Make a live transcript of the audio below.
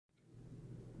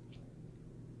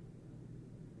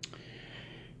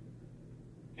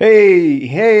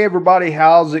Hey everybody,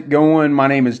 how's it going? My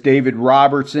name is David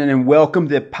Robertson and welcome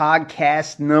to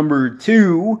podcast number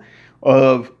 2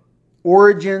 of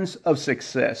Origins of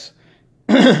Success.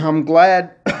 I'm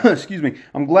glad,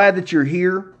 I'm glad that you're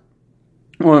here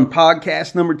on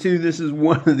podcast number 2. This is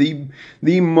one of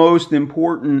the most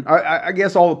important, I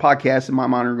guess all the podcasts in my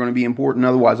mind are going to be important,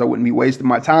 otherwise I wouldn't be wasting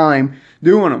my time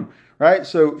doing them, right?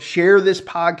 So share this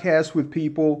podcast with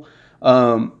people.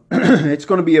 It's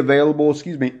going to be available,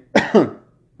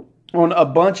 on a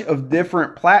bunch of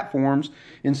different platforms.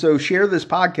 And so share this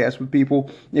podcast with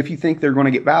people if you think they're going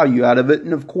to get value out of it.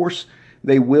 And of course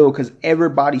they will, because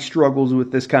everybody struggles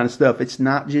with this kind of stuff. It's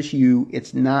not just you.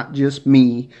 It's not just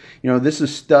me. This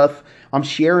is stuff I'm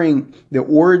sharing, the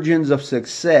origins of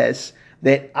success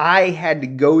that I had to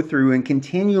go through and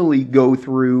continually go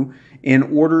through in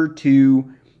order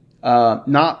to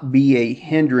not be a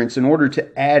hindrance, in order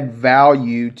to add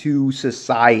value to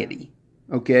society.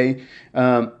 Okay.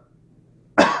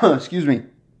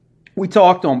 We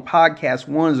talked on podcast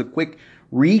 1 as a quick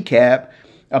recap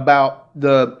about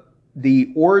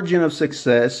the origin of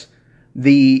success,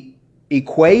 the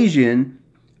equation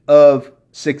of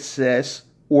success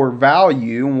or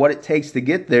value and what it takes to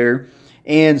get there,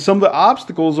 and some of the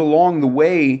obstacles along the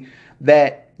way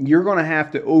that you're going to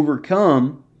have to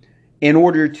overcome in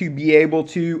order to be able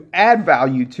to add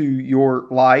value to your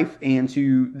life and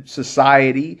to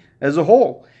society as a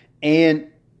whole. And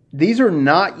these are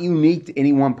not unique to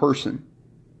any one person.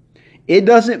 It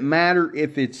doesn't matter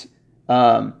if it's,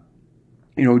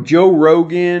 Joe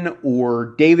Rogan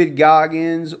or David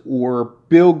Goggins or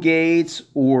Bill Gates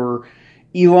or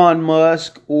Elon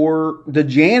Musk or the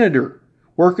janitor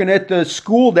working at the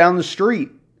school down the street.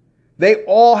 They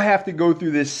all have to go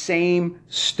through this same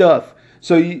stuff.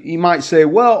 So you might say,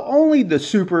 well, only the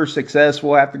super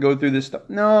successful have to go through this stuff.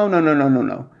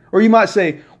 No. Or you might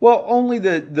say, well, only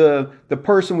the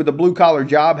person with the blue collar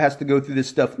job has to go through this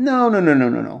stuff. No.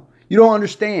 You don't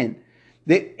understand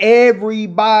that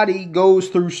everybody goes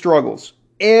through struggles.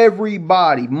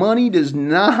 Everybody. Money does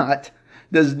not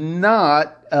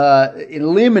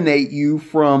eliminate you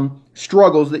from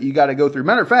struggles that you got to go through.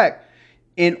 Matter of fact,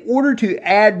 in order to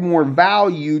add more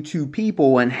value to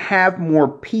people and have more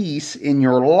peace in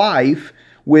your life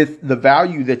with the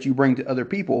value that you bring to other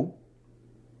people,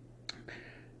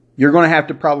 you're going to have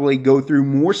to probably go through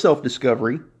more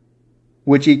self-discovery,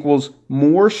 which equals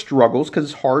more struggles,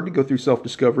 because it's hard to go through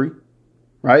self-discovery,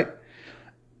 right?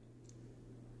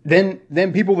 Then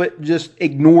people that just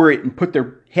ignore it and put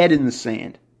their head in the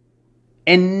sand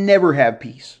and never have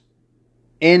peace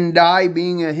and die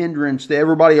being a hindrance to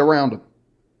everybody around them.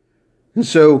 And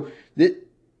so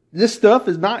this stuff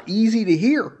is not easy to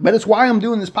hear, but it's why I'm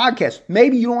doing this podcast.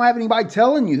 Maybe you don't have anybody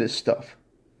telling you this stuff.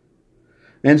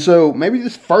 And so maybe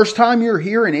this first time you're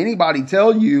hearing anybody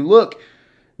tell you, look,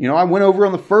 I went over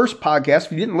on the first podcast.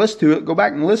 If you didn't listen to it, go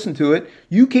back and listen to it.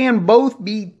 You can both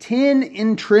be 10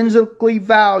 intrinsically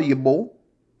valuable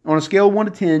on a scale of 1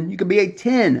 to 10. You can be a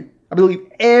 10. I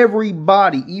believe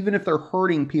everybody, even if they're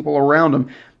hurting people around them,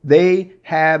 they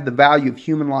have the value of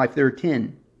human life. They're a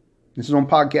 10. This is on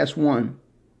podcast 1.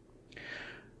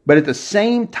 But at the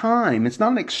same time, it's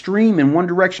not an extreme in one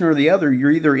direction or the other.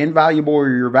 You're either invaluable or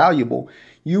you're valuable.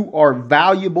 You are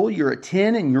valuable, you're a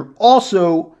 10, and you're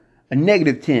also a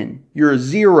negative 10. You're a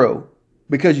 0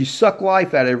 because you suck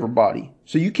life out of everybody.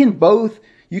 So you can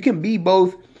be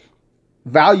both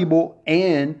valuable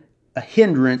and a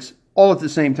hindrance all at the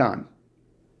same time.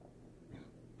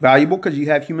 Valuable because you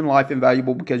have human life, and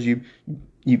valuable because you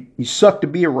suck to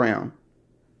be around.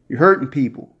 You're hurting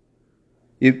people.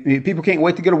 People can't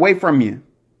wait to get away from you,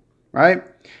 right?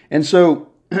 And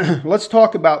so let's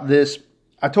talk about this.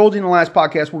 I told you in the last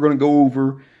podcast we're going to go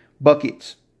over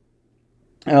buckets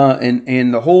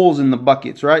and the holes in the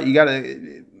buckets, right? You got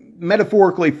to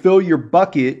metaphorically fill your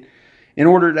bucket in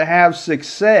order to have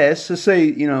success. Let's say,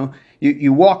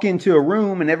 you walk into a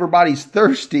room and everybody's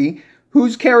thirsty.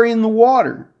 Who's carrying the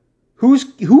water? Who's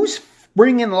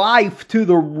bringing life to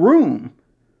the room?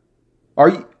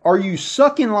 Are you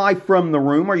sucking life from the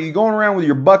room? Are you going around with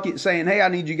your bucket saying, hey, I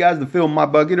need you guys to fill my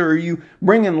bucket? Or are you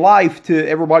bringing life to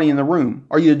everybody in the room?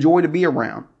 Are you a joy to be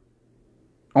around?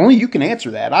 Only you can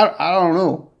answer that. I don't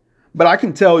know. But I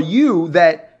can tell you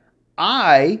that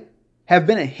I have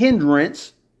been a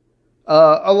hindrance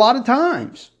a lot of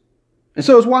times. And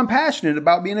so it's why I'm passionate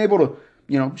about being able to,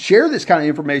 share this kind of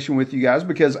information with you guys,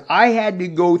 because I had to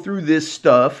go through this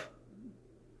stuff.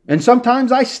 And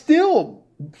sometimes I still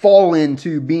fall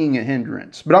into being a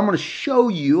hindrance. But I'm going to show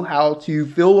you how to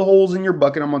fill the holes in your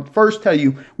bucket. I'm going to first tell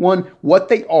you, 1, what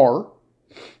they are,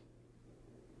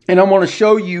 And I'm going to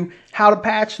show you how to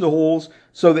patch the holes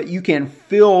so that you can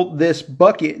fill this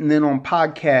bucket. And then on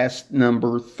podcast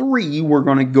number 3, we're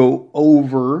going to go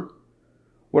over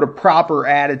what a proper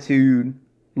attitude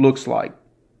looks like.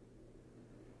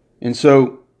 And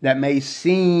so that may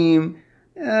seem,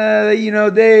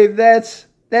 Dave, that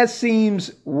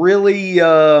seems really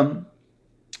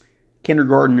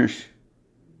kindergartenish.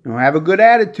 Have a good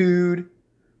attitude,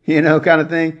 kind of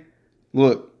thing.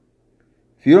 Look,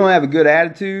 if you don't have a good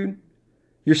attitude,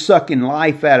 you're sucking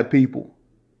life out of people.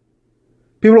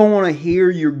 People don't want to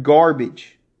hear your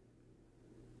garbage.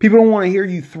 People don't want to hear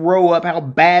you throw up how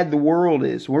bad the world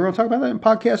is. We're going to talk about that in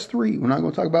podcast 3. We're not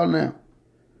going to talk about it now.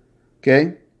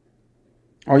 Okay?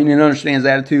 All you need to understand is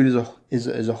attitude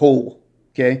is a whole.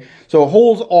 Okay? So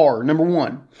holes are, number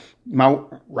 1,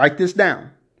 write this down.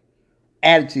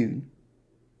 Attitude.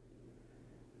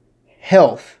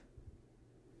 Health.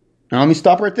 Now let me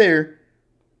stop right there.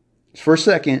 For a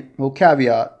second, a little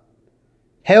caveat.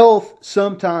 Health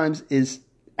sometimes is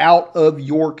out of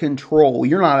your control.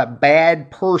 You're not a bad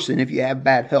person if you have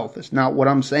bad health. That's not what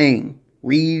I'm saying.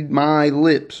 Read my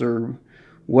lips or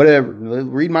whatever.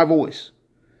 Read my voice.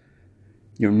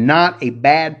 You're not a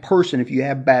bad person if you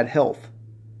have bad health.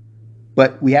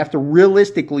 But we have to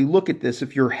realistically look at this.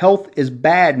 If your health is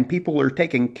bad and people are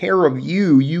taking care of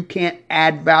you, you can't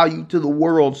add value to the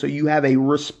world. So you have a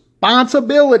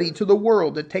responsibility to the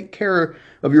world to take care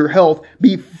of your health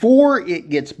before it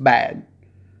gets bad.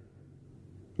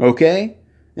 Okay?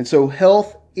 And so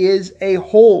health is a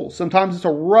hole. Sometimes it's a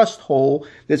rust hole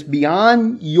that's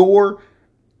beyond your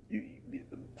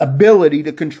ability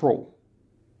to control.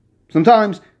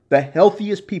 Sometimes the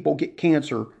healthiest people get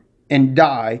cancer and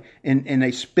die, and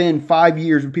they spend 5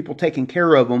 years with people taking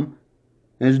care of them.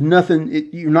 And there's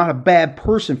nothing, you're not a bad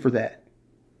person for that.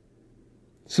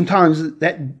 Sometimes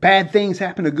that bad things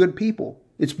happen to good people.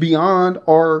 It's beyond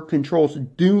our control. So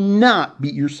do not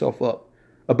beat yourself up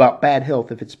about bad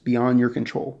health if it's beyond your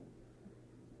control.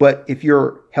 But if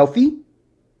you're healthy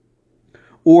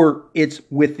or it's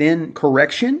within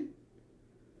correction,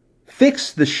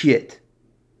 fix the shit.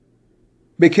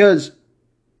 Because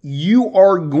you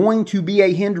are going to be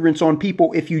a hindrance on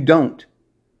people if you don't.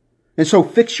 And so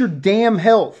fix your damn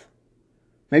health.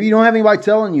 Maybe you don't have anybody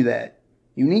telling you that.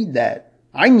 You need that.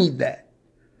 I need that.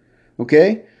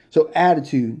 Okay? So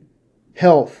attitude,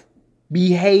 health,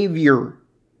 behavior.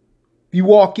 If you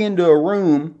walk into a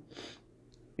room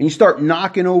and you start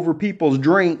knocking over people's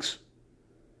drinks,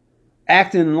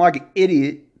 acting like an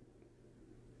idiot,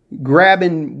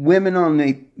 grabbing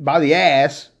women by the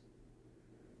ass,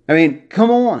 I mean,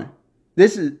 come on.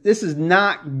 This is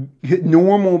not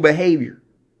normal behavior.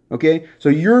 Okay? So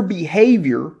your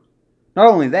behavior, not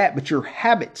only that, but your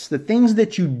habits, the things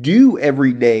that you do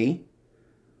every day,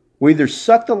 will either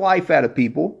suck the life out of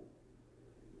people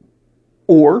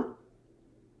or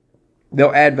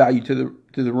they'll add value to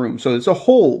the room. So it's a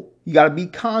whole. You got to be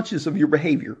conscious of your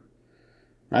behavior.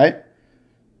 Right?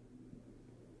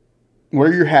 What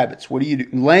are your habits? What do you do?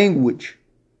 Language.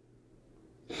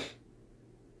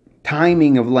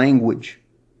 Timing of language.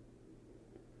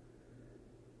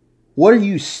 What are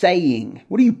you saying?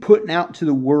 What are you putting out to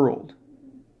the world?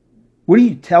 What are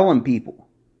you telling people?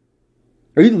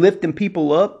 Are you lifting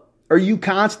people up? Are you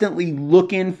constantly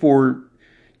looking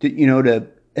to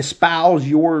espouse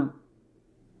your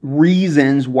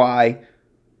reasons why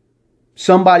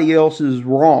somebody else is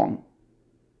wrong?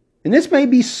 And this may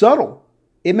be subtle.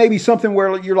 It may be something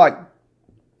where you're like,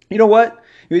 you know what?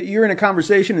 You're in a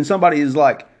conversation and somebody is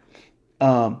like,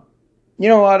 you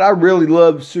know what? I really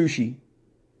love sushi.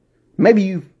 Maybe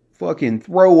you fucking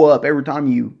throw up every time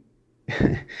you,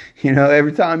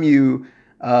 every time you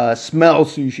smell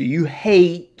sushi. You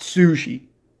hate sushi.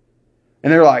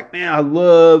 And they're like, man, I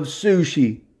love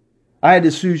sushi. I had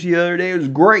this sushi the other day. It was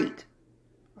great.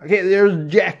 They're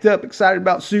jacked up, excited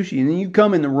about sushi. And then you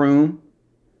come in the room.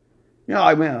 You're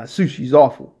like, man, sushi's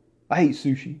awful. I hate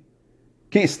sushi.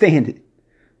 Can't stand it.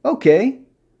 Okay.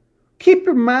 Keep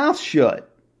your mouth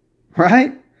shut.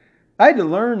 Right? I had to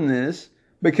learn this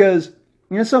because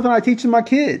it's something I teach to my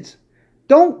kids.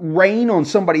 Don't rain on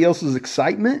somebody else's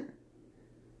excitement.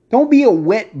 Don't be a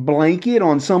wet blanket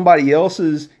on somebody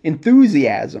else's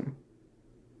enthusiasm.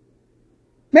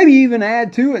 Maybe even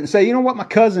add to it and say, you know what, my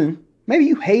cousin, maybe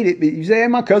you hate it, but you say, hey,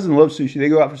 my cousin loves sushi. They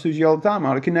go out for sushi all the time. I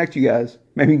ought to connect you guys.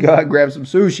 Maybe go out and grab some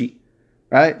sushi.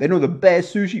 Right? They know the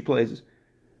best sushi places.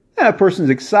 That person's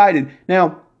excited.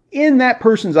 Now, in that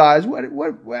person's eyes,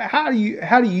 how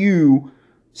do you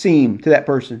seem to that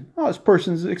person? Oh, this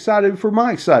person's excited for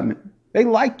my excitement. They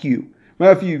like you.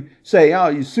 Well, if you say, oh,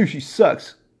 your sushi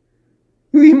sucks,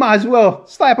 you might as well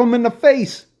slap them in the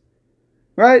face.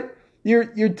 Right?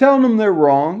 You're telling them they're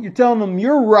wrong. You're telling them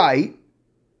you're right.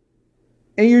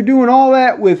 And you're doing all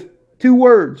that with 2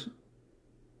 words.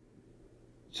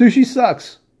 Sushi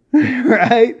sucks.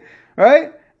 Right?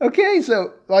 Right? Okay,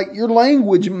 so like your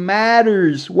language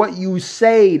matters. What you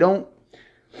say. Don't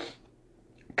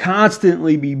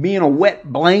constantly be being a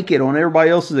wet blanket on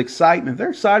everybody else's excitement. If they're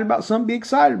excited about something, be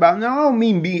excited about it. Now, I don't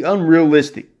mean be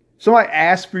unrealistic. Somebody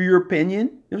asks for your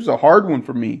opinion. It was a hard one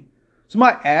for me.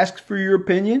 Somebody asks for your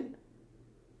opinion.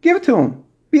 Give it to them.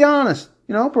 Be honest.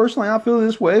 Personally, I feel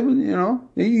this way,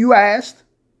 but, you asked.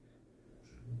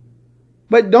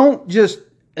 But don't just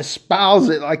espouse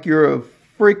it like you're a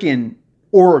freaking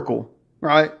oracle,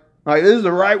 right? Like, this is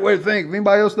the right way to think. If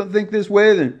anybody else doesn't think this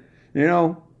way, then,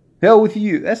 hell with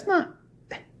you. That's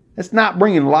not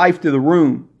bringing life to the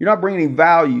room. You're not bringing any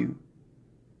value,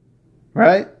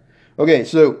 right? Okay,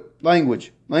 so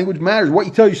language. Language matters. What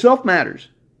you tell yourself matters.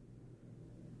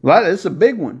 Well, that's a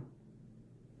big one.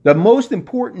 The most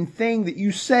important thing that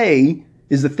you say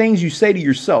is the things you say to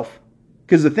yourself.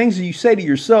 Because the things that you say to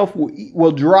yourself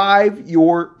will drive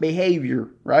your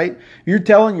behavior, right? You're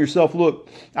telling yourself, look,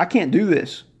 I can't do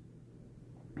this.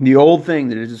 The old thing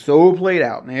that is so played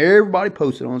out, and everybody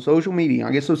posts it on social media.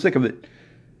 I get so sick of it.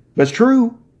 But it's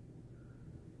true.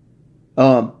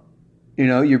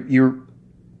 You're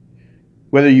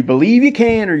whether you believe you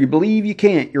can or you believe you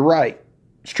can't, you're right.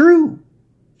 It's true.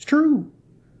 It's true.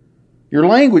 Your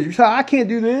language, you say, I can't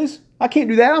do this. I can't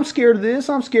do that. I'm scared of this.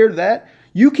 I'm scared of that.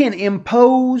 You can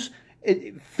impose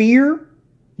fear.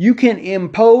 You can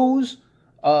impose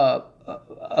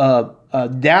doubt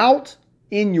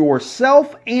in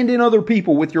yourself and in other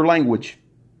people with your language.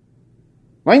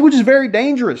 Language is very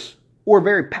dangerous or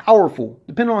very powerful,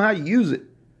 depending on how you use it.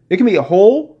 It can be a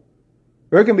hole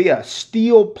or it can be a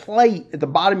steel plate at the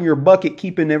bottom of your bucket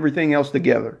keeping everything else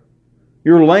together.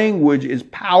 Your language is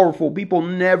powerful. People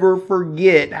never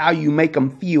forget how you make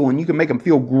them feel, and you can make them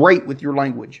feel great with your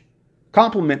language.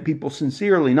 Compliment people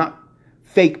sincerely, not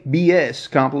fake BS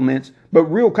compliments, but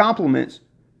real compliments.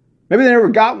 Maybe they never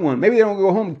got one. Maybe they don't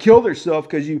go home and kill themselves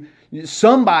because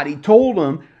somebody told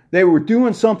them they were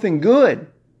doing something good.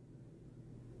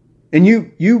 And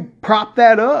you propped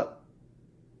that up.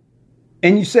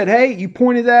 And you said, hey, you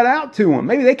pointed that out to them.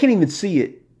 Maybe they can't even see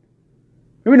it.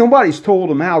 Maybe nobody's told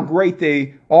them how great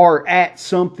they are at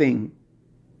something.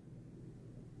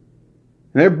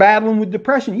 And they're battling with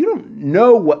depression. You don't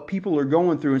know what people are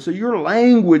going through. And so your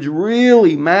language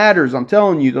really matters. I'm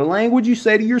telling you, the language you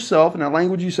say to yourself and the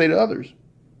language you say to others.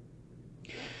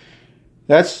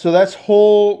 That's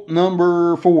whole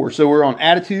number 4. So we're on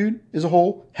attitude as a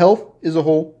whole, health as a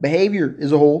whole, behavior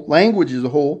as a whole, language as a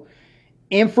whole,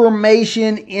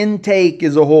 information intake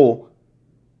as a whole.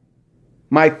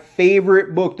 My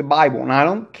favorite book, the Bible. And I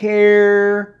don't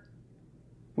care.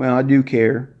 Well, I do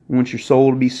care. I want your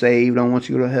soul to be saved. I don't want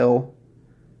you to go to hell.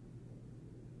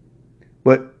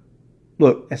 But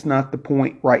look, that's not the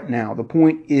point right now. The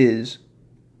point is,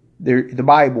 the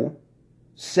Bible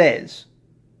says,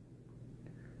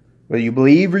 whether you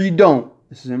believe or you don't,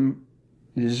 listen.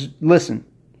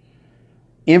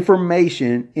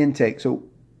 Information intake. So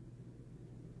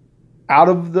out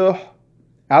of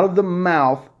the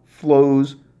mouth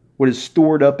flows what is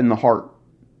stored up in the heart.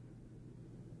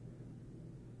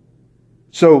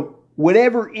 So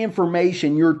whatever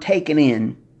information you're taking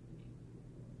in,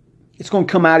 it's going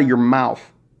to come out of your mouth.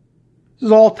 This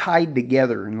is all tied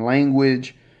together in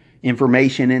language,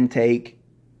 information intake.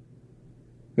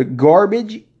 But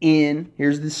garbage in,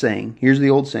 here's the saying, here's the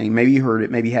old saying, maybe you heard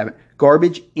it, maybe you haven't.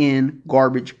 Garbage in,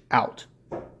 garbage out.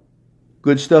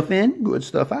 Good stuff in, good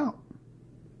stuff out.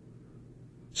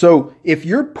 So if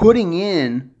you're putting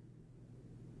in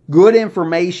good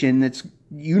information that's,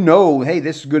 hey,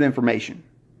 this is good information.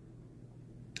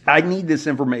 I need this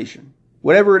information.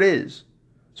 Whatever it is.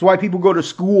 That's why people go to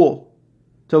school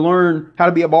to learn how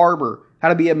to be a barber, how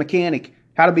to be a mechanic,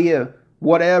 how to be a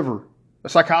whatever, a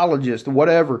psychologist,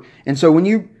 whatever. And so when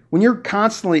you're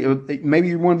constantly, maybe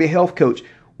you want to be a health coach,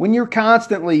 when you're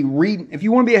constantly reading, if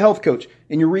you want to be a health coach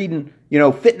and you're reading,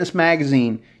 fitness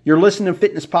magazine, you're listening to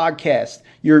fitness podcasts,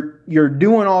 you're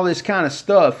doing all this kind of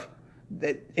stuff,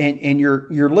 and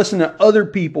you're listening to other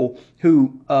people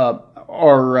who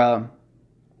are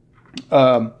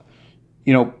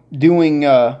doing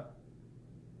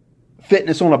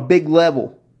fitness on a big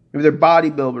level. Maybe they're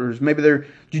bodybuilders, maybe they're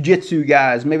jiu-jitsu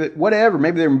guys, maybe whatever,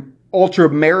 maybe they're ultra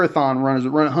marathon runners that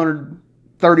run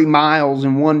 130 miles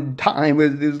in one time.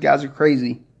 Those guys are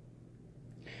crazy.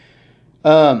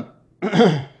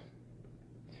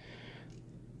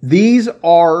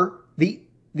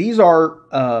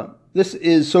 This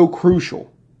is so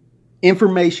crucial.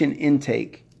 Information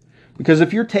intake. Because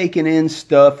if you're taking in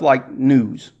stuff like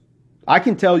news, I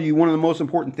can tell you one of the most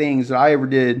important things that I ever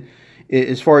did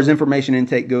as far as information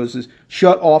intake goes is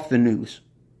shut off the news.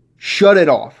 Shut it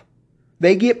off.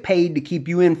 They get paid to keep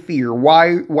you in fear.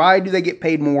 Why do they get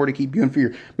paid more to keep you in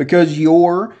fear? Because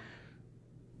your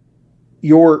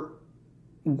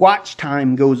watch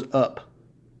time goes up.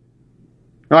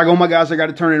 They're like, oh my gosh, I got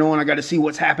to turn it on. I got to see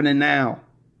what's happening now.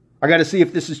 I got to see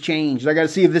if this has changed. I got to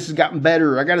see if this has gotten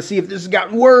better. I got to see if this has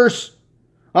gotten worse.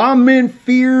 I'm in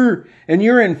fear, and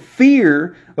you're in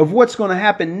fear of what's going to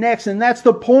happen next. And that's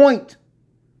the point,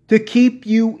 to keep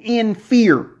you in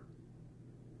fear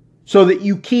so that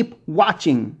you keep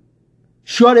watching.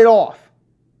 Shut it off.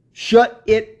 Shut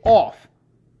it off.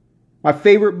 My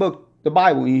favorite book, the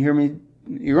Bible. You're going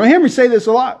to hear me say this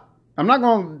a lot. I'm not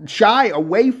going to shy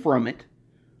away from it.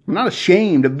 I'm not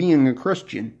ashamed of being a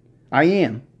Christian. I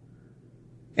am.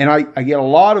 And I get a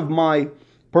lot of my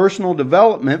personal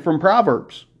development from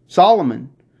Proverbs.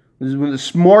 Solomon was one of the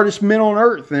smartest men on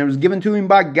earth, and it was given to him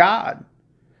by God.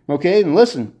 Okay, and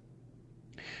listen.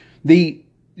 The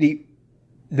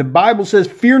Bible says,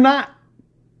 fear not,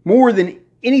 more than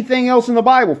anything else in the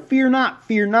Bible. Fear not,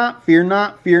 fear not, fear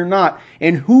not, fear not.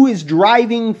 And who is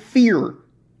driving fear?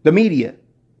 The media,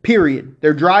 period.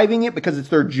 They're driving it because it's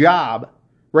their job.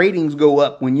 Ratings go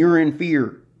up when you're in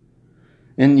fear.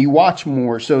 And you watch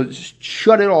more. So just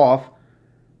shut it off.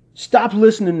 Stop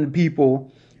listening to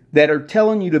people that are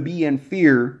telling you to be in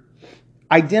fear.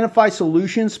 Identify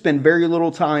solutions. Spend very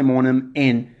little time on them.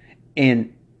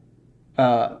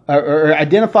 Or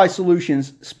identify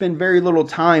solutions. Spend very little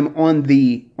time on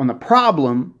the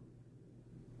problem.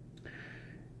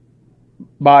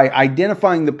 By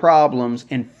identifying the problems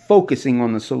and focusing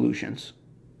on the solutions.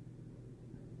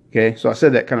 Okay, so I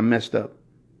said that kind of messed up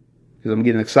because I'm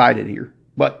getting excited here.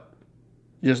 But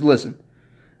just listen.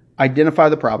 Identify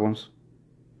the problems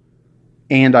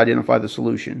and identify the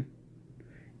solution.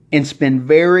 And spend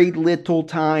very little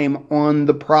time on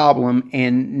the problem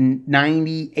and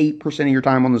 98% of your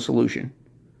time on the solution.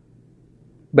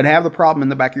 But have the problem in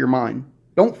the back of your mind.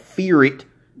 Don't fear it.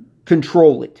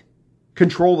 Control it.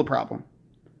 Control the problem.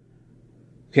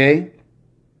 Okay?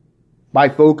 By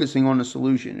focusing on the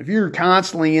solution. If you're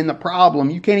constantly in the problem,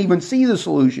 you can't even see the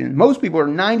solution. Most people are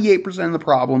 98% in the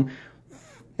problem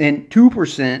and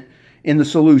 2% in the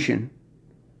solution.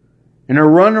 And they're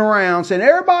running around saying,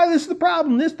 everybody, this is the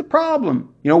problem, this is the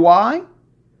problem. You know why?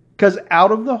 Because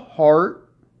out of the heart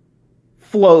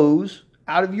flows,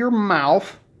 out of your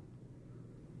mouth,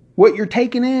 what you're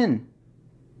taking in.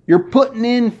 You're putting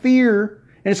in fear.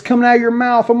 And it's coming out of your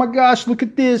mouth. Oh my gosh, look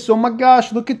at this. Oh my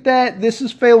gosh, look at that. This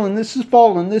is failing. This is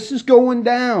falling. This is going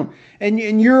down. And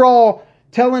you're all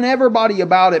telling everybody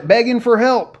about it, begging for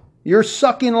help. You're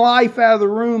sucking life out of the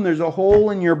room. There's a hole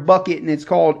in your bucket, and it's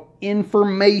called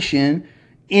information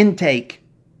intake.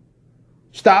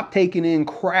 Stop taking in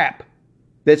crap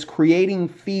that's creating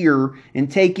fear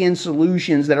and take in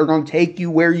solutions that are going to take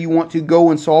you where you want to go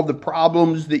and solve the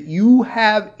problems that you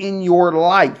have in your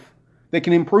life. That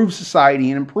can improve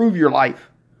society and improve your life.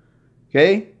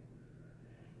 Okay?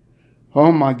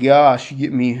 Oh my gosh, you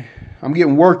get me. I'm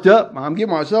getting worked up. I'm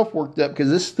getting myself worked up because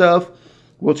this stuff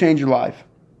will change your life.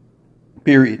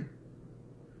 Period.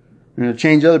 And it'll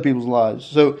change other people's lives.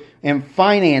 So, and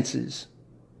finances.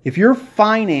 If your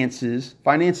finances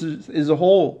is a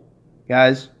whole,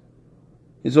 guys,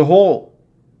 is a whole.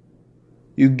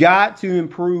 You got to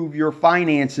improve your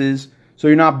finances so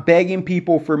you're not begging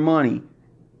people for money.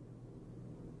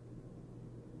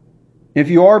 If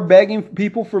you are begging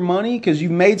people for money because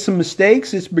you've made some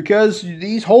mistakes, it's because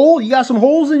you got some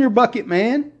holes in your bucket,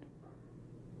 man.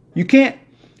 You can't,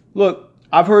 look,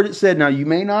 I've heard it said, now you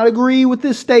may not agree with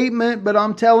this statement, but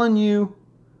I'm telling you,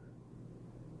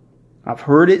 I've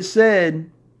heard it said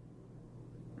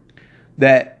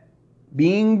that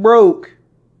being broke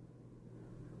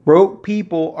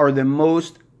people are the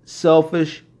most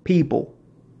selfish people.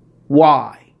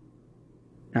 Why?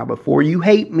 Now, before you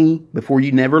hate me, before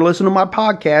you never listen to my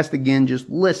podcast again, just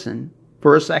listen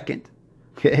for a second.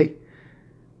 Okay?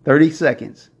 30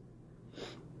 seconds.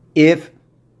 If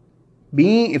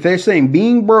they're saying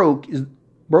being broke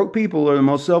people are the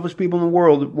most selfish people in the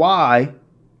world, why?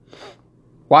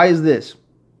 Why is this?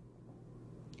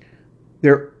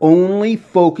 They're only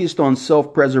focused on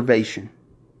self-preservation.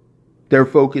 They're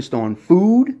focused on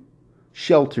food,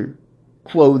 shelter,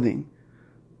 clothing.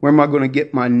 Where am I going to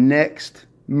get my next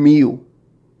meal?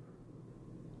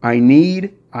 I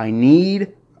need.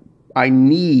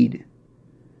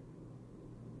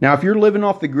 Now, if you're living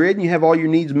off the grid and you have all your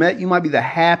needs met, you might be the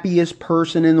happiest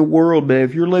person in the world. But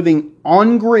if you're living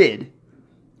on grid,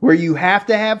 where you have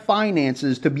to have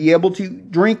finances to be able to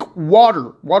drink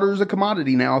water. Water is a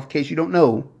commodity now, in case you don't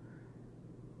know.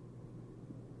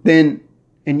 Then,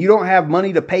 and you don't have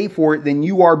money to pay for it, then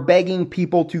you are begging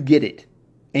people to get it.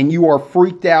 And you are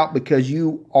freaked out because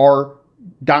you are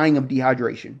dying of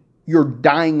dehydration. You're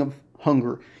dying of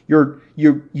hunger. You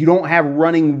don't have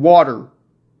running water.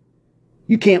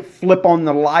 You can't flip on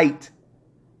the light.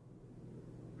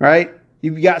 Right?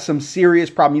 You've got some serious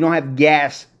problem. You don't have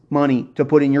gas money to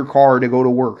put in your car to go to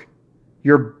work.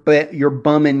 You're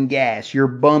bumming gas. You're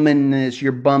bumming this.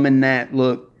 You're bumming that.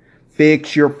 Look,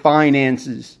 fix your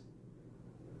finances.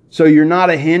 So you're not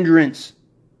a hindrance.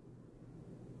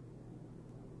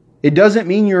 It doesn't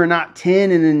mean you're not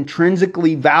 10 and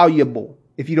intrinsically valuable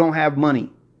if you don't have money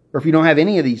or if you don't have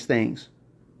any of these things.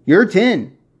 You're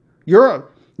 10. Your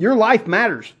life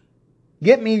matters.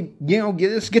 Get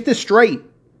this straight.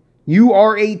 You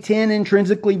are a 10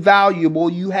 intrinsically valuable.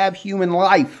 You have human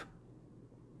life.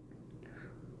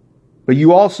 But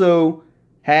you also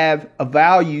have a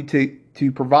value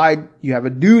to provide. You have a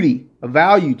duty, a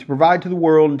value to provide to the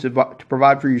world and to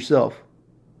provide for yourself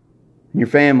and your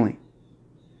family.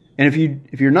 And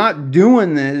if you're not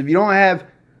doing this, if you don't have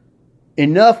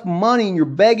enough money and you're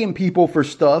begging people for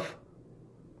stuff,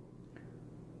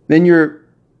 then you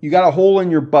got a hole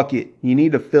in your bucket. You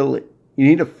need to fill it. You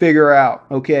need to figure out,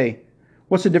 okay,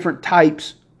 what's the different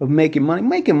types of making money?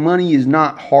 Making money is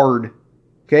not hard,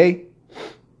 okay?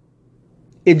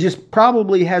 It just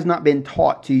probably has not been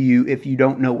taught to you if you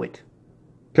don't know it.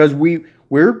 Because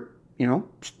we're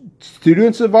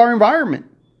students of our environment.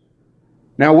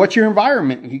 Now, what's your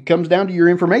environment? It comes down to your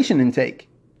information intake.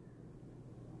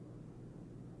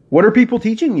 What are people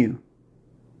teaching you?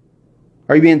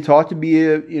 Are you being taught to be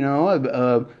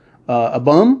a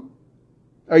bum?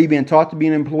 Are you being taught to be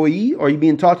an employee? Are you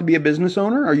being taught to be a business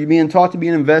owner? Are you being taught to be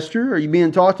an investor? Are you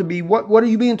being taught to be what are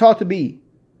you being taught to be?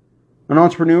 An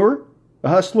entrepreneur? A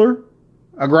hustler?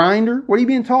 A grinder? What are you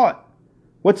being taught?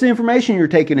 What's the information you're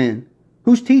taking in?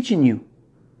 Who's teaching you?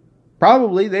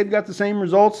 Probably they've got the same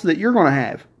results that you're going to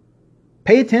have.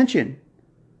 Pay attention.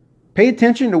 Pay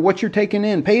attention to what you're taking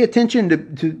in. Pay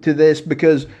attention to this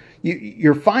because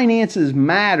your finances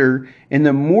matter, and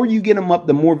the more you get them up,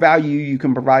 the more value you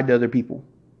can provide to other people.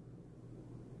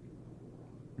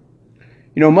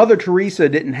 Mother Teresa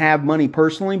didn't have money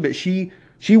personally, but she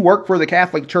worked for the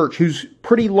Catholic Church, who's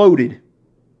pretty loaded.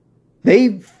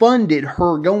 They funded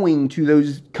her going to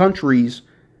those countries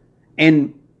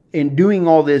and doing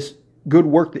all this good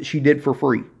work that she did for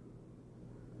free.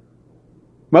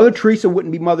 Mother Teresa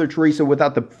wouldn't be Mother Teresa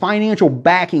without the financial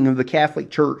backing of the Catholic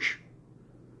Church.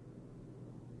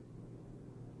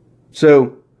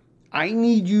 So I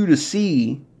need you to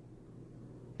see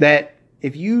that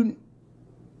if you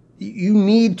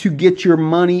need to get your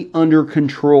money under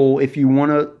control if you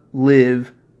want to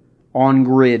live on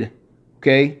grid.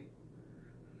 Okay?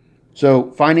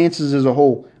 So finances as a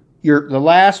whole. The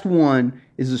last one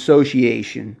is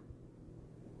association.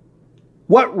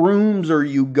 What rooms are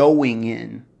you going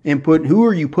in and who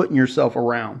are you putting yourself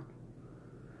around?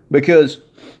 Because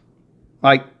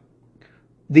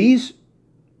this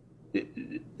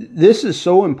is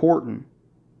so important.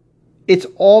 It's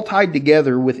all tied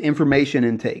together with information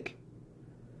intake.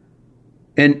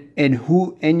 And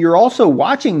you're also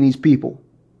watching these people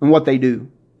and what they do.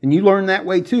 And you learn that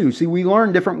way too. See, we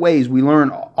learn different ways. We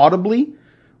learn audibly.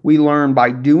 We learn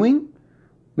by doing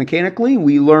mechanically.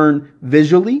 We learn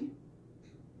visually.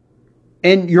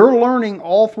 And you're learning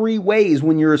all three ways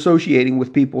when you're associating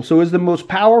with people. So it's the most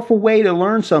powerful way to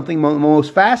learn something, the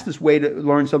most fastest way to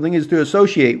learn something is to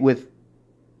associate with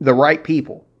the right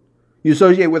people. You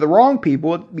associate with the wrong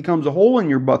people, it becomes a hole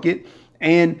in your bucket,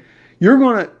 and you're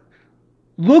going to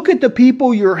look at the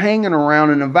people you're hanging around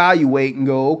and evaluate and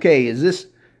go, okay, is this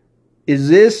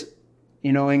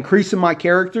increasing my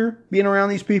character being around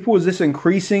these people? Is this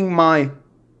increasing my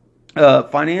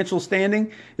financial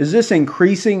standing? Is this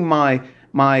increasing my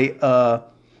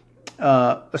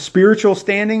spiritual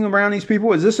standing around these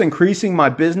people? Is this increasing my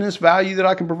business value that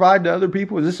I can provide to other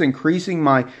people? Is this increasing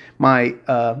my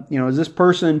is this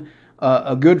person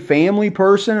a good family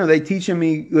person? Are they teaching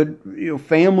me good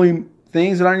family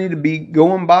things that I need to be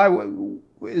going by?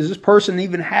 Is this person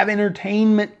even have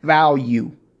entertainment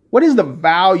value? What is the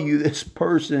value of this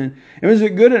person? And is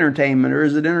it good entertainment, or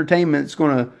is it entertainment that's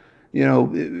going to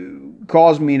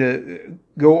cause me to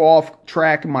go off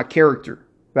track in my character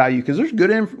value? Because there's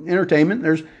good entertainment.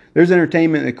 There's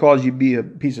entertainment that causes you to be a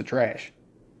piece of trash.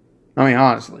 I mean,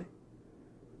 honestly.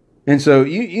 And so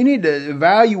you need to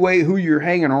evaluate who you're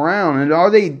hanging around, and are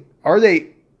they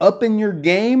up in your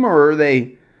game, or are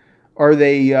are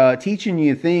they teaching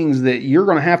you things that you're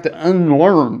going to have to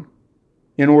unlearn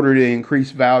in order to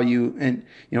increase value? And,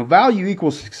 value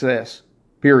equals success,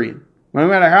 period. No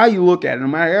matter how you look at it, no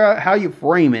matter how you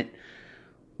frame it,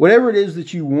 whatever it is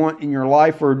that you want in your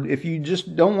life, or if you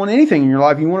just don't want anything in your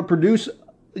life, you want to produce,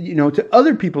 to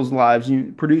other people's lives,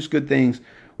 you produce good things.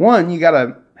 One, you got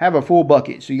to have a full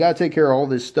bucket. So you got to take care of all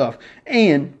this stuff.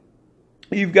 And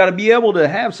you've got to be able to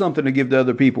have something to give to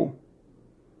other people.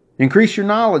 Increase your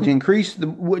knowledge, increase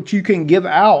what you can give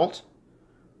out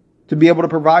to be able to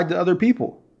provide to other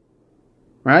people.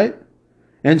 Right?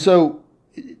 And so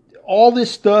all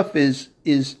this stuff is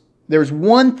there's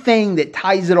one thing that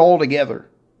ties it all together.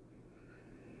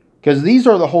 Because these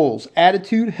are the wholes: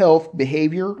 attitude, health,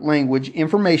 behavior, language,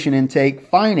 information intake,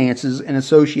 finances, and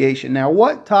association. Now,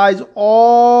 what ties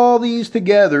all these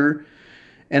together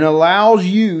and allows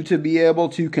you to be able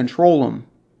to control them?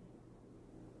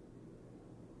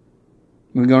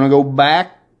 We're going to go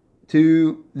back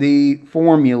to the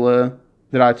formula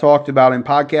that I talked about in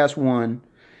podcast 1.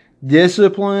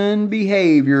 Disciplined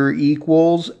behavior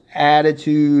equals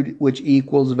attitude, which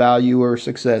equals value or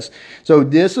success. So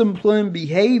disciplined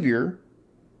behavior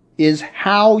is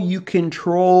how you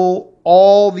control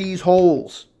all these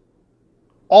wholes.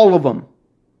 All of them.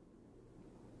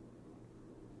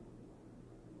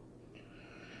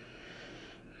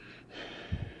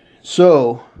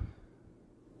 So,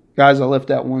 guys, I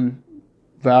left out one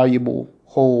valuable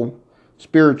whole: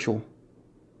 spiritual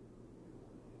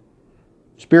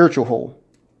whole.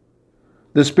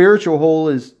 The spiritual whole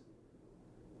is,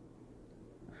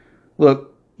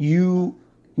 look, you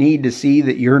need to see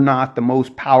that you're not the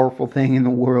most powerful thing in the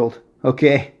world,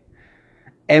 okay?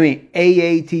 I mean,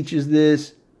 AA teaches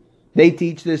this. They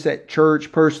teach this at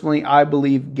church. Personally, I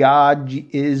believe God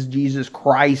is Jesus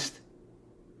Christ.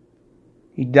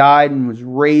 He died and was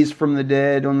raised from the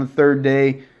dead on the third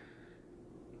day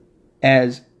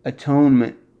as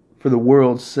atonement for the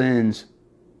world's sins.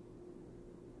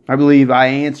 I believe I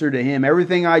answer to Him.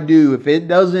 Everything I do, if it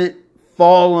doesn't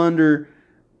fall under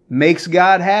makes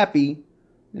God happy,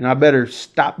 then I better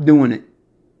stop doing it.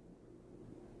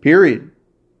 Period.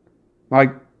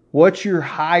 Like, what's your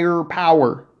higher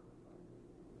power?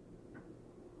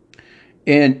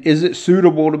 And is it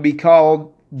suitable to be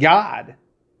called God?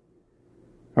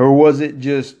 Or is it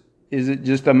just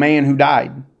a man who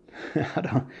died?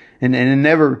 and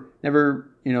never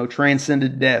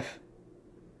transcended death.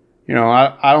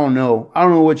 I don't know. I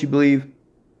don't know what you believe.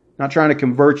 Not trying to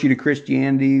convert you to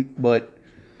Christianity, but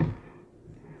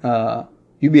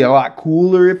you'd be a lot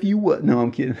cooler if you would. No,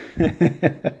 I'm kidding.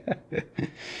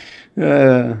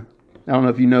 I don't know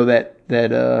if you know that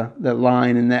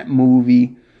line in that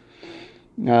movie.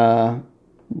 Matthew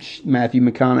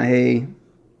McConaughey.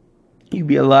 You'd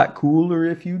be a lot cooler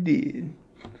if you did.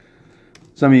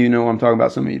 Some of you know what I'm talking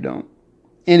about. Some of you don't.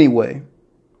 Anyway,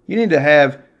 you need to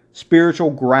have spiritual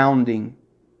grounding.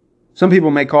 Some people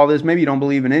may call this, maybe you don't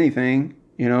believe in anything.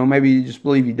 Maybe you just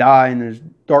believe you die and there's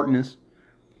darkness.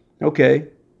 Okay.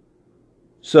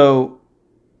 So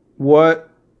what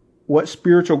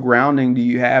spiritual grounding do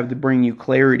you have to bring you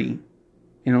clarity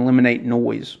and eliminate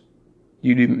noise? Do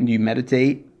you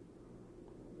meditate?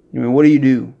 What do you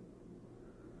do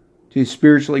to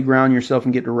spiritually ground yourself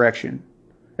and get direction?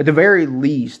 At the very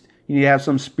least, you need to have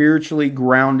some spiritually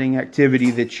grounding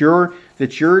activity that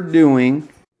you're doing.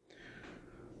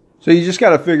 So you just got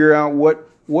to figure out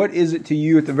what is it to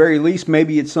you at the very least.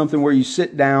 Maybe it's something where you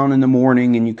sit down in the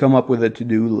morning and you come up with a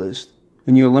to-do list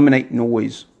and you eliminate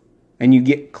noise and you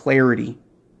get clarity.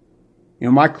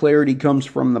 My clarity comes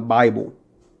from the Bible.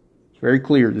 It's very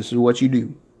clear. This is what you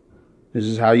do. This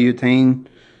is how you attain,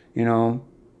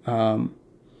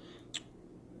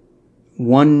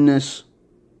 oneness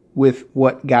with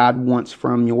what God wants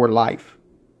from your life.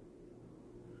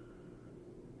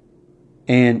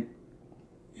 And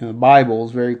the Bible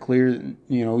is very clear that,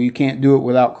 you can't do it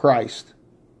without Christ.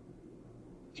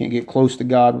 You can't get close to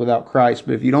God without Christ.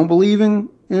 But if you don't believe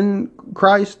in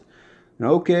Christ,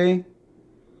 okay.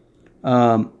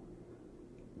 Come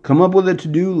up with a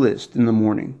to-do list in the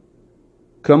morning.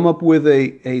 Come up with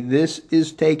a this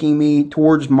is taking me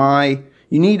towards my,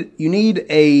 you need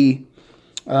a,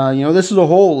 this is a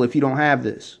whole if you don't have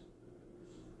this.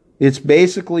 It's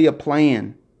basically a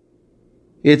plan.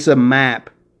 It's a map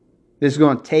that's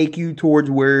going to take you towards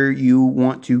where you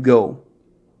want to go.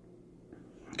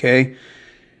 Okay?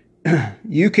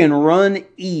 You can run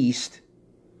east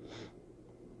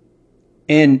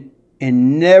and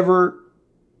never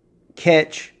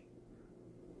catch.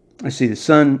 Let's see, the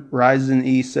sun rises in the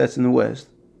east, sets in the west.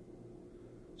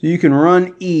 So you can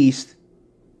run east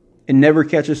and never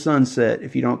catch a sunset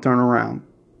if you don't turn around.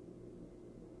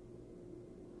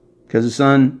 because the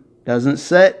sun doesn't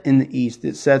set in the east,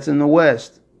 it sets in the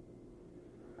west.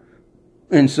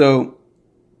 And so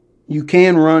you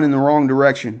can run in the wrong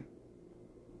direction.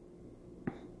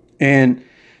 And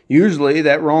usually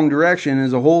that wrong direction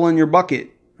is a hole in your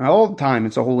bucket. All the time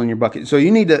it's a hole in your bucket. So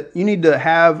you need to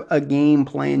have a game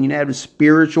plan. You need to have a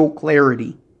spiritual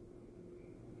clarity.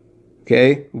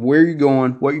 Okay? Where you're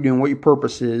going, what you're doing, what your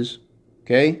purpose is.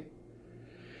 Okay?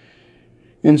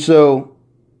 And so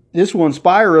this will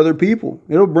inspire other people.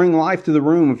 It'll bring life to the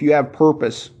room if you have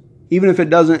purpose. Even if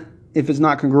it's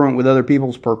not congruent with other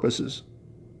people's purposes.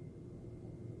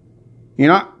 You're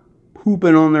not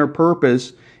pooping on their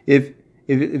purpose if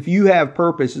you have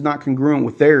purpose, it's not congruent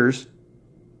with theirs.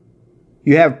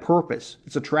 You have purpose.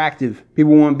 It's attractive.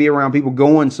 People want to be around people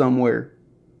going somewhere.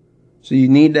 So you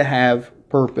need to have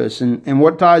purpose. And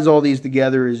what ties all these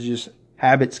together is just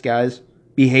habits, guys.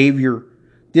 Behavior.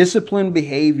 Disciplined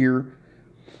behavior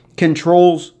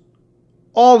controls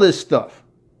all this stuff.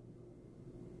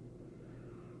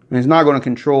 And it's not going to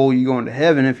control you going to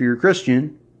heaven if you're a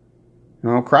Christian.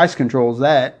 No, Christ controls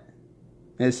that.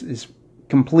 It's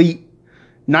complete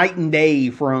night and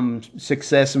day from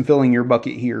success and filling your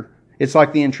bucket here. It's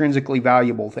like the intrinsically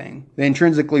valuable thing. The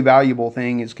intrinsically valuable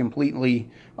thing is completely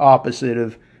opposite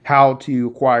of how to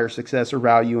acquire success or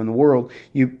value in the world.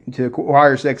 To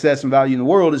acquire success and value in the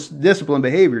world is disciplined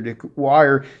behavior. To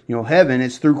acquire, heaven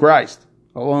is through Christ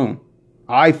alone.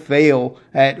 I fail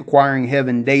at acquiring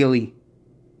heaven daily.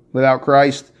 Without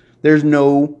Christ, there's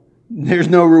no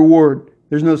reward.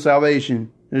 There's no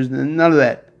salvation. There's none of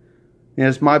that. And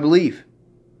it's my belief.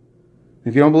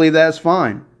 If you don't believe that, it's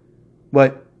fine.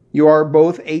 But you are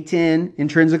both a 10,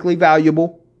 intrinsically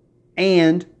valuable,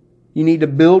 and you need to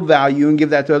build value and give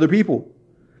that to other people.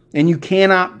 And you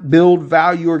cannot build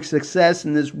value or success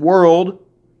in this world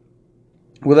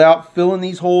without filling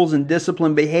these holes, and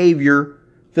disciplined behavior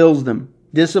fills them.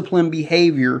 Disciplined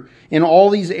behavior in all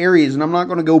these areas. And I'm not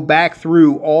going to go back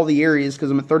through all the areas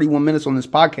because I'm at 31 minutes on this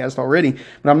podcast already.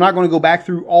 But I'm not going to go back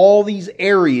through all these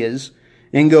areas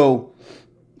and go,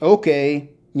 okay,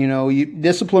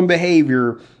 disciplined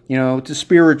behavior, to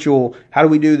spiritual. How do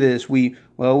we do this? We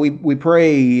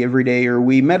pray every day, or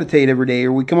we meditate every day,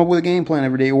 or we come up with a game plan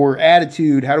every day, or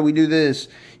attitude. How do we do this?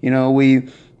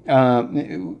 Information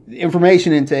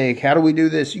intake. How do we do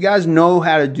this? You guys know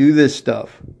how to do this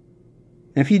stuff.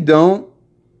 And if you don't,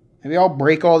 maybe I'll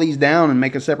break all these down and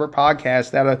make a separate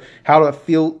podcast out of how to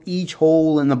fill each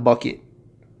hole in the bucket.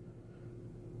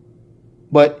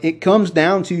 But it comes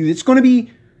down to,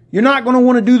 you're not going to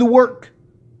want to do the work.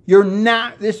 You're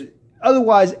not this.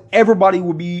 Otherwise, everybody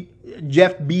would be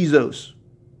Jeff Bezos.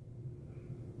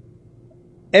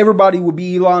 Everybody would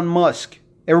be Elon Musk.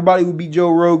 Everybody would be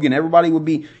Joe Rogan. Everybody would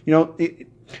be,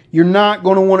 you're not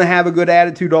going to want to have a good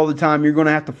attitude all the time. You're going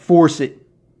to have to force it.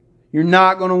 You're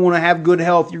not going to want to have good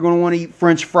health. You're going to want to eat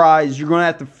French fries. You're going to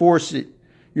have to force it.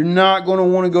 You're not going to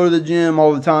want to go to the gym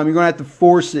all the time. You're going to have to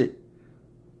force it.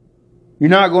 You're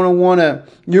going to want to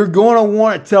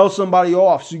tell somebody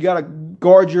off. So you got to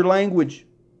guard your language.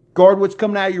 Guard what's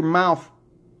coming out of your mouth.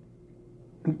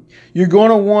 You're going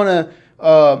to want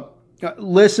to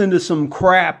listen to some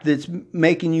crap that's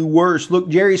making you worse. Look,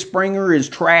 Jerry Springer is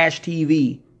trash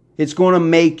TV. It's going to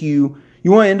make you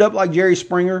want to end up like Jerry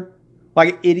Springer?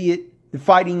 Like an idiot,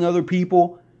 fighting other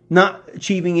people, not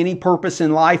achieving any purpose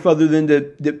in life other than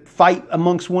to fight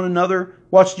amongst one another.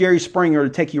 Watch Jerry Springer to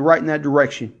take you right in that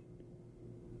direction.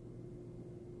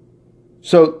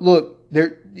 So look,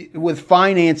 with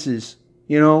finances,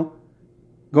 go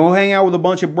hang out with a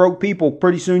bunch of broke people.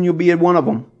 Pretty soon you'll be at one of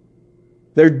them.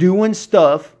 They're doing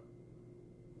stuff.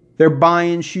 They're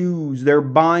buying shoes. They're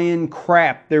buying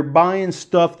crap. They're buying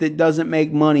stuff that doesn't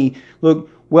make money. Look,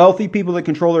 wealthy people that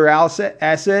control their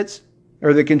assets,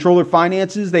 or that control their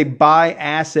finances, they buy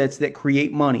assets that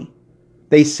create money.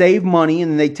 They save money,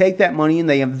 and they take that money and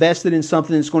they invest it in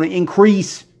something that's going to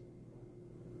increase.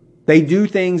 They do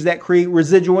things that create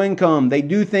residual income. They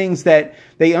do things that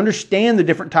they understand the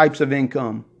different types of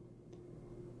income.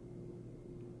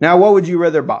 Now, what would you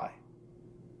rather buy?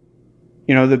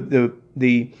 Maybe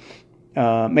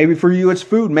for you it's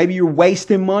food. Maybe you're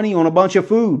wasting money on a bunch of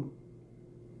food.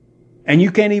 And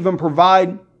you can't even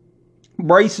provide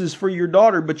braces for your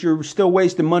daughter, but you're still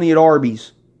wasting money at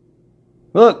Arby's.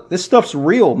 Look, this stuff's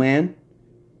real, man.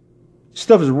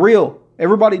 Stuff is real.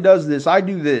 Everybody does this. I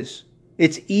do this.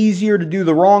 It's easier to do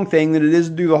the wrong thing than it is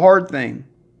to do the hard thing.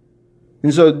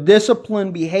 And so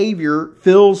disciplined behavior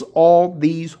fills all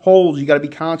these holes. You got to be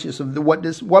conscious of what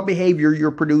behavior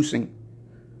you're producing.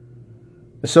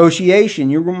 Association.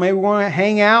 You may want to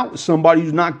hang out with somebody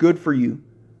who's not good for you.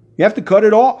 You have to cut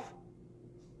it off.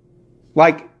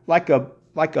 Like a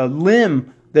like a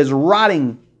limb that's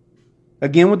rotting.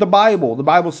 Again with the Bible. The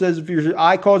Bible says if your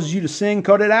eye causes you to sin,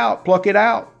 cut it out, pluck it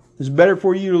out. It's better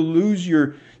for you to lose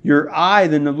your eye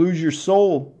than to lose your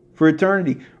soul for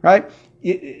eternity, right?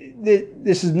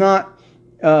 This is not,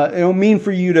 it don't mean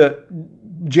for you to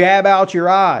jab out your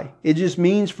eye. It just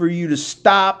means for you to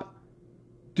stop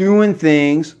doing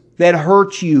things that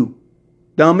hurt you,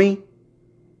 dummy,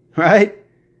 right?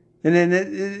 And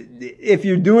then if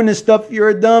you're doing this stuff, you're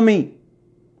a dummy.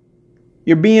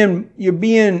 You're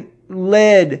being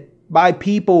led by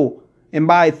people and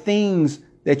by things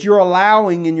that you're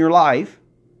allowing in your life.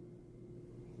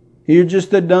 You're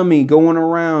just a dummy going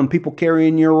around, people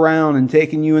carrying you around and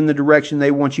taking you in the direction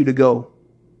they want you to go.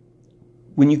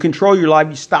 When you control your life,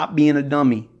 you stop being a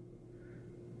dummy.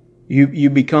 You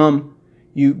become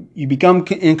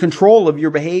in control of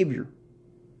your behavior.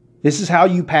 This is how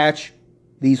you patch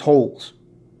these holes.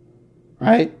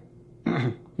 Right?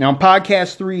 Now, in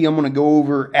podcast 3, I'm going to go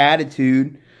over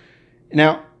attitude.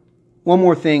 Now, one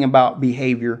more thing about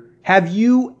behavior. Have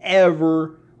you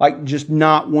ever just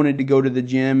not wanted to go to the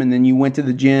gym, and then you went to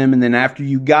the gym, and then after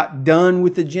you got done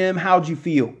with the gym, how'd you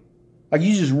feel? Like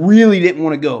you just really didn't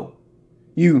want to go.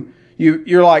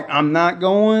 You're like, I'm not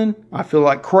going. I feel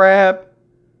like crap.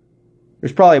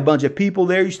 There's probably a bunch of people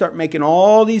there. You start making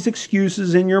all these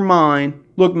excuses in your mind.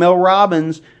 Look, Mel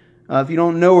Robbins, if you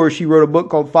don't know her, she wrote a book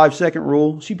called 5 Second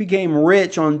Rule. She became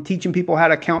rich on teaching people how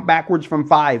to count backwards from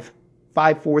 5.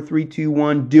 5, 4, 3, 2,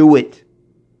 1. Do it.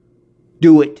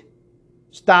 Do it.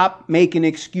 Stop making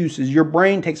excuses. Your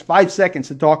brain takes 5 seconds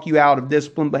to talk you out of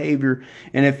disciplined behavior.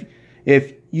 And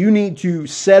if you need to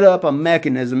set up a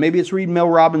mechanism, maybe it's reading Mel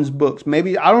Robbins' books.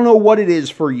 Maybe, I don't know what it is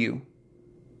for you.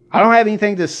 I don't have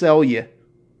anything to sell you.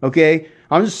 Okay?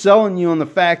 I'm just selling you on the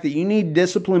fact that you need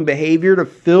disciplined behavior to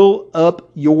fill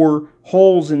up your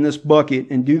holes in this bucket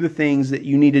and do the things that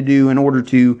you need to do in order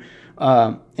to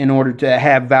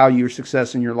have value or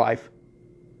success in your life.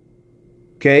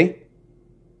 Okay?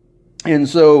 And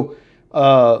so,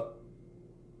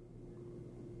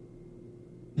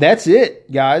 that's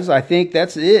it, guys. I think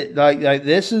that's it. Like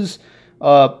this is,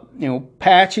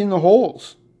 patching the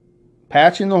holes.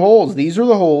 Patching the holes. These are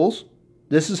the holes.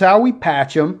 This is how we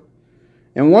patch them.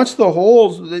 And once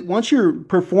you're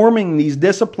performing these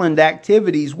disciplined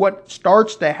activities, what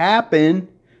starts to happen,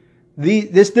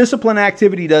 this disciplined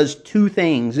activity does two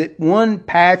things. It, one,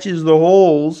 patches the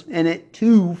holes, and it,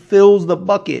 two, fills the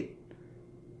bucket.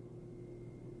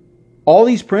 All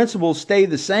these principles stay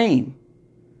the same.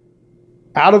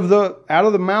 Out of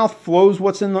the mouth flows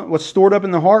what's stored up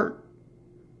in the heart.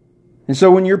 And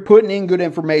so when you're putting in good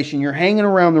information, you're hanging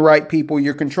around the right people,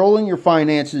 you're controlling your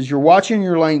finances, you're watching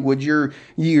your language, you're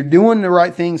doing the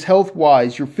right things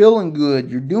health-wise, you're feeling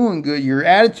good, you're doing good, your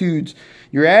attitude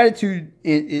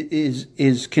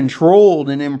is controlled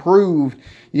and improved.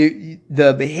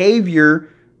 The behavior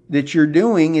that you're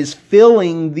doing is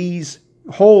filling these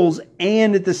holes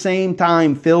and at the same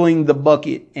time filling the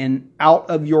bucket, and out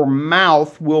of your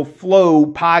mouth will flow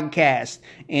podcasts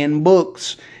and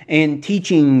books and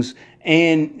teachings,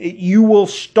 and you will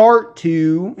start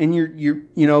to, and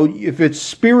if it's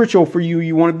spiritual for you,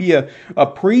 you want to be a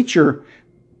preacher,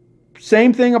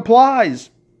 same thing applies.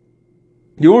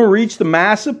 You want to reach the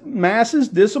masses,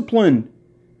 discipline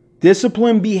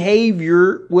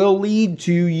behavior will lead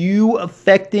to you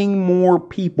affecting more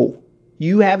people.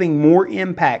 You having more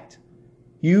impact,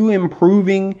 you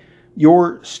improving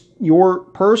your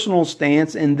personal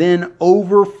stance, and then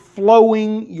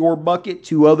overflowing your bucket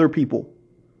to other people.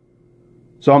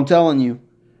 So I'm telling you,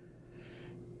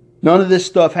 none of this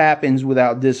stuff happens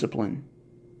without discipline.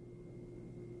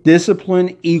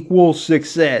 Discipline equals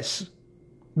success,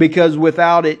 because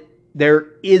without it, there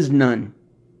is none.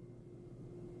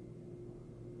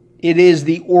 It is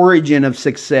the origin of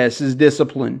success, is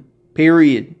discipline.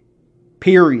 Period. If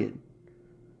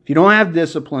you don't have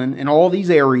discipline in all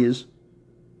these areas,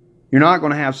 you're not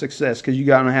going to have success, because you're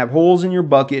going to have holes in your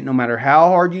bucket no matter how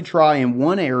hard you try in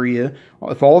one area.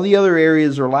 If all the other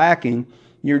areas are lacking,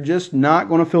 you're just not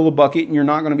going to fill the bucket, and you're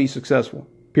not going to be successful.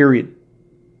 Period.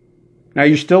 Now,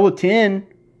 you're still a 10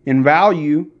 in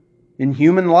value in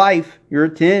human life. You're a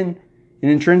 10 in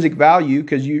intrinsic value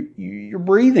because you're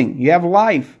breathing. You have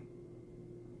life.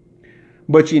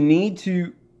 But you need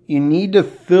to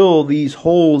fill these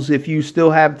holes if you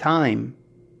still have time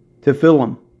to fill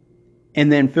them. And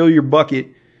then fill your bucket.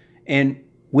 And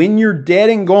when you're dead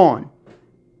and gone,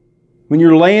 when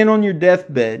you're laying on your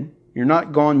deathbed, you're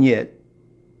not gone yet,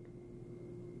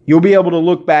 you'll be able to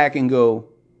look back and go,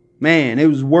 man, it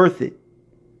was worth it.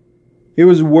 It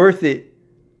was worth it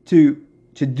to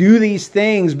do these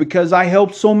things because I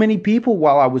helped so many people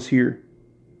while I was here.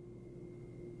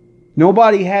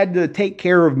 Nobody had to take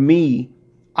care of me.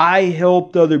 I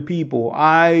helped other people.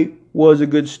 I was a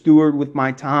good steward with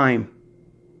my time.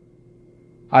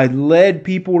 I led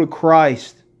people to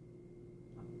Christ.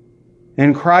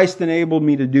 And Christ enabled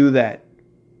me to do that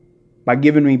by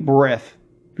giving me breath.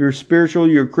 If you're spiritual,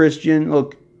 you're a Christian,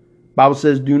 look, the Bible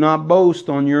says, do not boast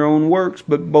on your own works,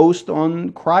 but boast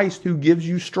on Christ who gives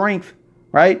you strength,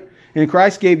 right? And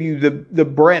Christ gave you the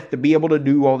breath to be able to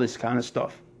do all this kind of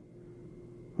stuff.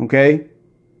 Okay?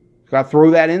 So I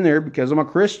throw that in there because I'm a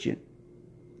Christian.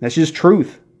 That's just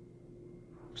truth.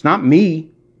 It's not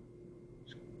me.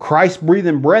 It's Christ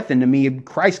breathing breath into me.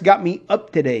 Christ got me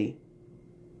up today.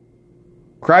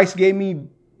 Christ gave me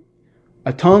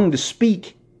a tongue to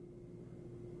speak.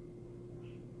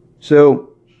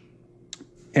 So,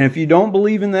 and if you don't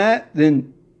believe in that,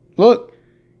 then look,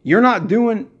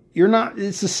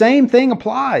 it's the same thing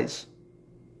applies.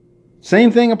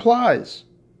 Same thing applies.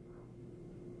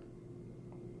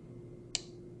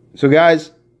 So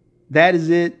guys, that is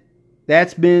it.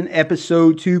 That's been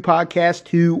episode 2, podcast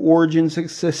 2, Origins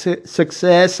of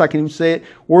Success. I can even say it.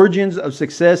 Origins of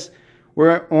Success.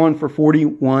 We're on for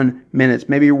 41 minutes.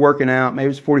 Maybe you're working out. Maybe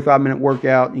it's a 45-minute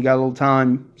workout. And you got a little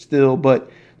time still. But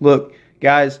look,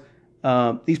 guys,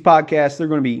 these podcasts, they're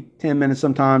going to be 10 minutes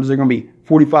sometimes. They're going to be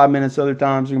 45 minutes other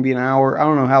times. They're going to be an hour. I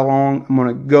don't know how long I'm going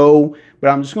to go. But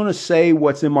I'm just going to say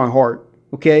what's in my heart.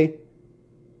 Okay?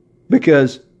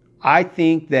 Because I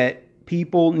think that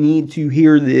people need to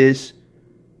hear this.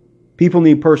 People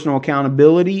need personal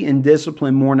accountability and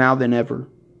discipline more now than ever.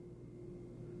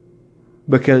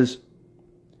 Because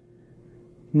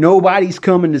nobody's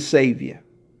coming to save you.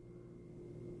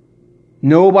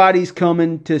 Nobody's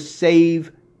coming to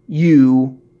save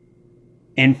you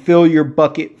and fill your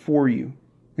bucket for you.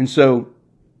 And so,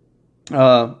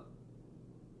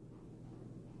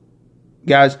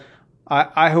 guys,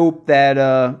 I hope that,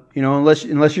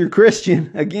 unless you're a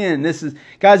Christian, again, this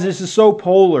is so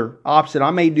polar opposite.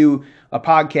 I may do a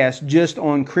podcast just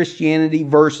on Christianity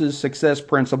versus success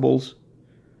principles,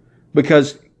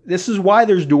 because this is why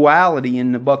there's duality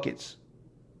in the buckets.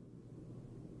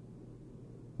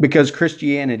 Because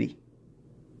Christianity,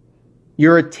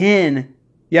 you're a 10.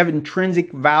 You have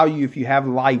intrinsic value if you have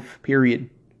life, period.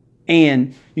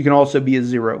 And you can also be a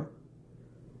 0.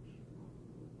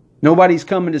 Nobody's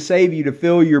coming to save you to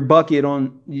fill your bucket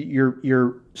on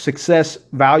your success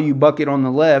value bucket on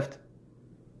the left.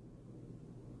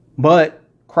 But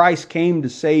Christ came to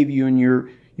save you, and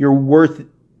you're worth it.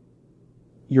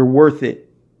 You're worth it.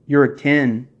 You're a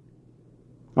 10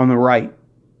 on the right.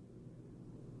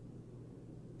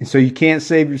 And so you can't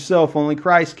save yourself. Only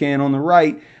Christ can on the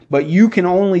right. But you can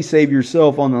only save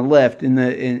yourself on the left in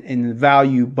the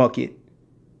value bucket.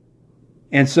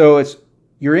 And so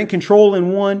you're in control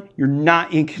in one, you're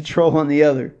not in control on the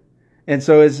other. And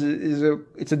so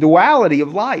it's a duality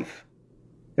of life.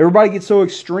 Everybody gets so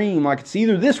extreme, like it's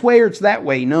either this way or it's that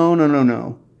way.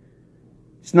 No.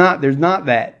 It's not. There's not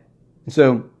that. And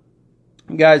so,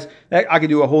 guys, I could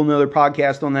do a whole nother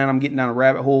podcast on that. I'm getting down a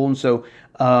rabbit hole. And so,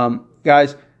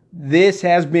 guys, this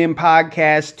has been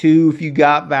podcast 2. If you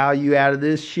got value out of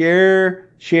this, share.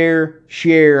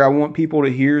 I want people to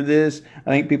hear this. I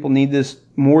think people need this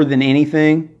more than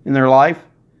anything in their life.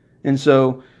 And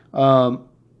so,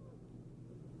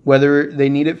 whether they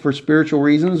need it for spiritual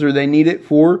reasons or they need it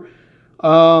for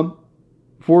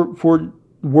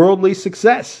worldly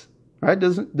success, right?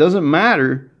 Doesn't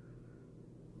matter.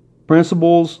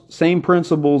 Same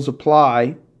principles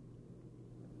apply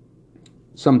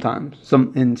sometimes,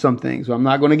 in some things. So I'm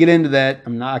not going to get into that.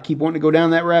 I keep wanting to go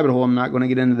down that rabbit hole. I'm not going to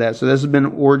get into that. So this has been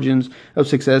Origins of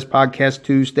Success, podcast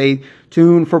 2. Stay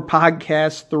tuned for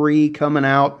podcast 3 coming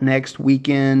out next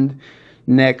weekend.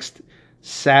 Next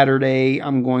Saturday,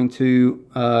 I'm going to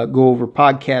go over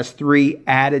podcast 3,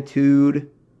 attitude,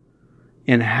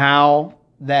 and how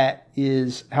that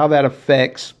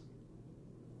affects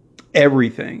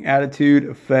everything. Attitude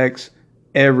affects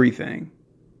everything.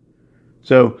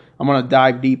 So I'm going to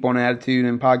dive deep on attitude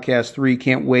in podcast 3.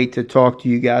 Can't wait to talk to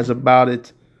you guys about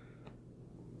it.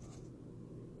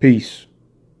 Peace.